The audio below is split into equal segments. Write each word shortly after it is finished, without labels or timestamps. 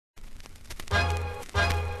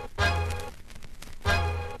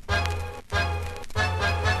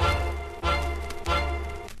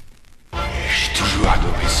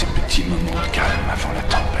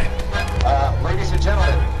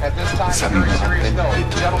centaine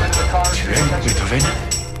Beethoven. Beethoven?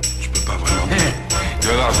 Je peux pas vraiment. Tu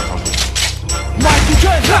vas voir, attends. Moi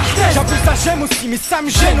Google, j'avoue ça j'aime aussi, mais ça me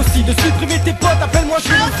gêne aussi de supprimer tes potes, appelle-moi je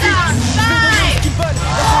me suis. Je vais donner ce qu'ils veulent,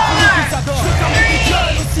 la symphonie qu'ils adorent. Je vais fermer tes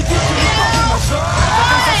gueules aussi vite que les temps de ma genre.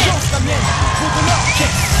 Chacun sa chance, la mienne, faut de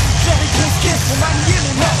l'orchestre. Faire les grosses caisses pour manier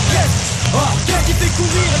mon orchestre. Orchestre qui fait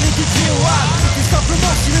courir les DJ au hall. Tout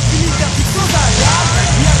simplement si le film interdit total.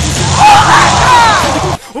 Il y a toujours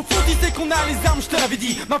au fond tu sais qu'on a les armes, je te l'avais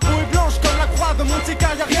dit. Ma peau est blanche comme la croix de Monte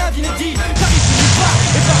Carlo, y'a rien d'inédit. T'arrives de nulle part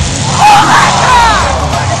et par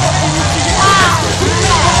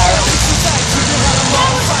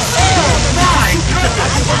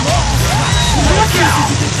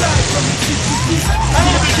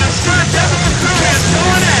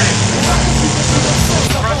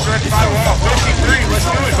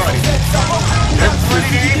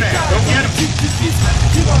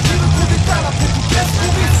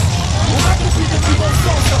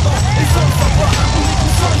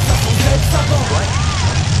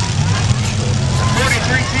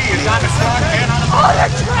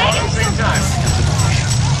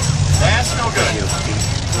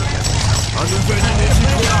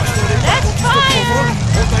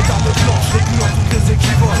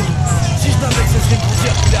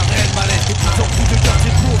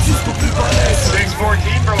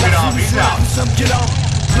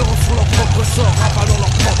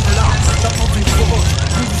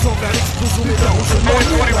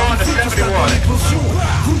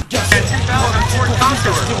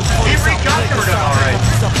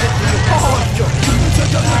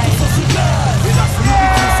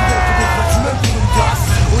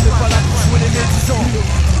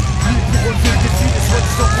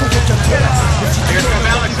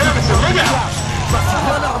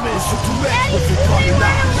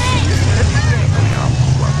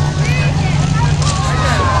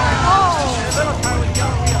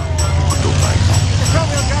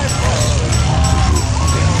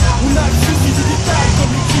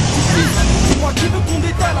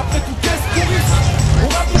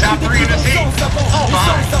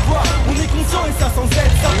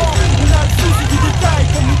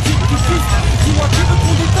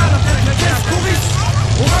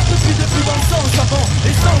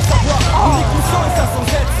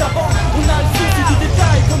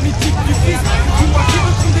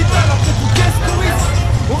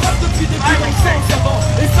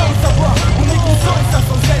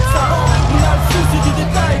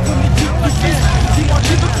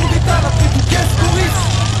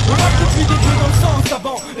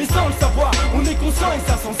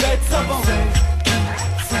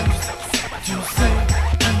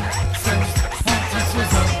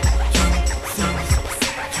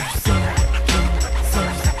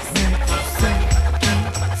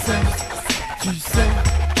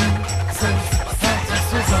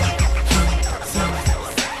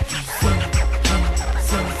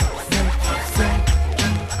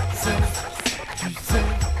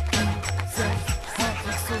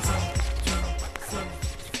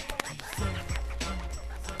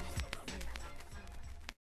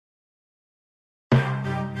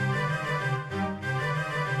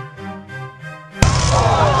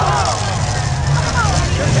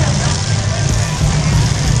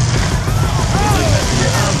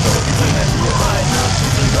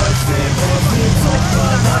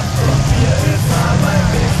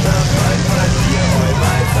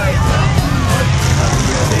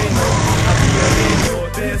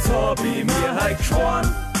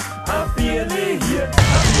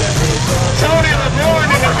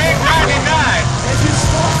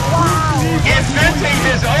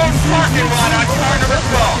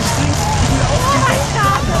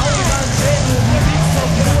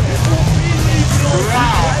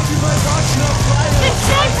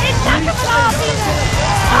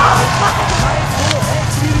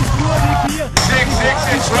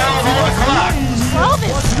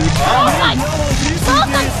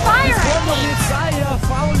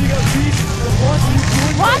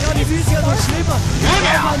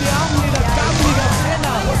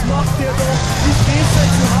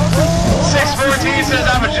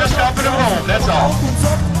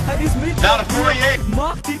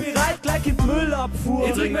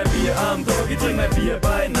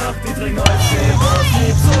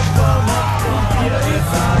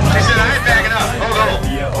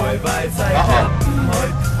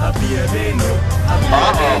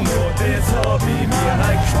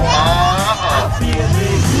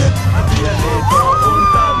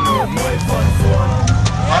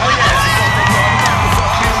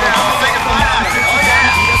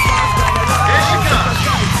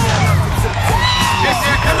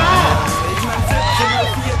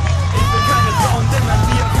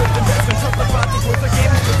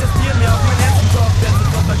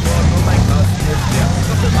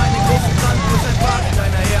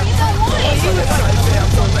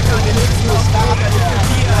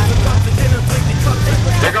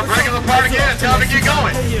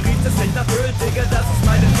Moin. Hey, hier riecht es nicht nach Öl, Digga, das ist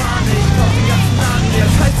meine Fahne. Ich kauf den ganzen Laden leer,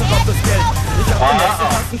 scheiße auf das Geld. Ich hab den nächsten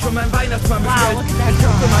Kasten schon mein Weihnachtsmann bestellt. Ich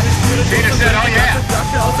hab für meine Spüre die ganze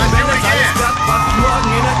Flasche aus dem Bett, alles glatt, wach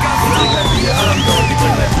morgen in der Gasse. Ich trink ein Bier am Dog, ich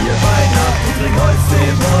trink ein Bier bei Nacht. Ich trink heute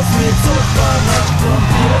was mit Zuckernacht. Und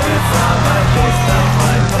Bier ist mein Nächster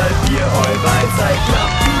Freund, weil Bier heu weit sei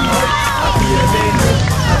klappen heut. A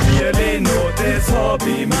Bierle no, das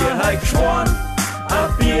Hobby mir halt geschworen. A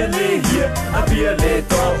Bierle hier, a Bierle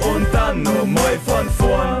da und dann noch mal von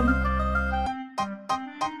vorn.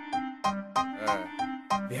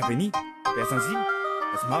 Wer bin ich? Wer sind Sie?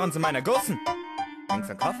 Was machen Sie meiner Gossen? Links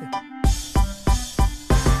ein Kaffee.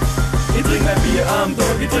 Ich trink mein Bier am Tag,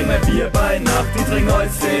 ich trink mein Bier bei Nacht. Ich trink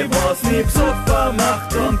heute was nie besoffen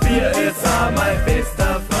macht. Und Bier ist auch mein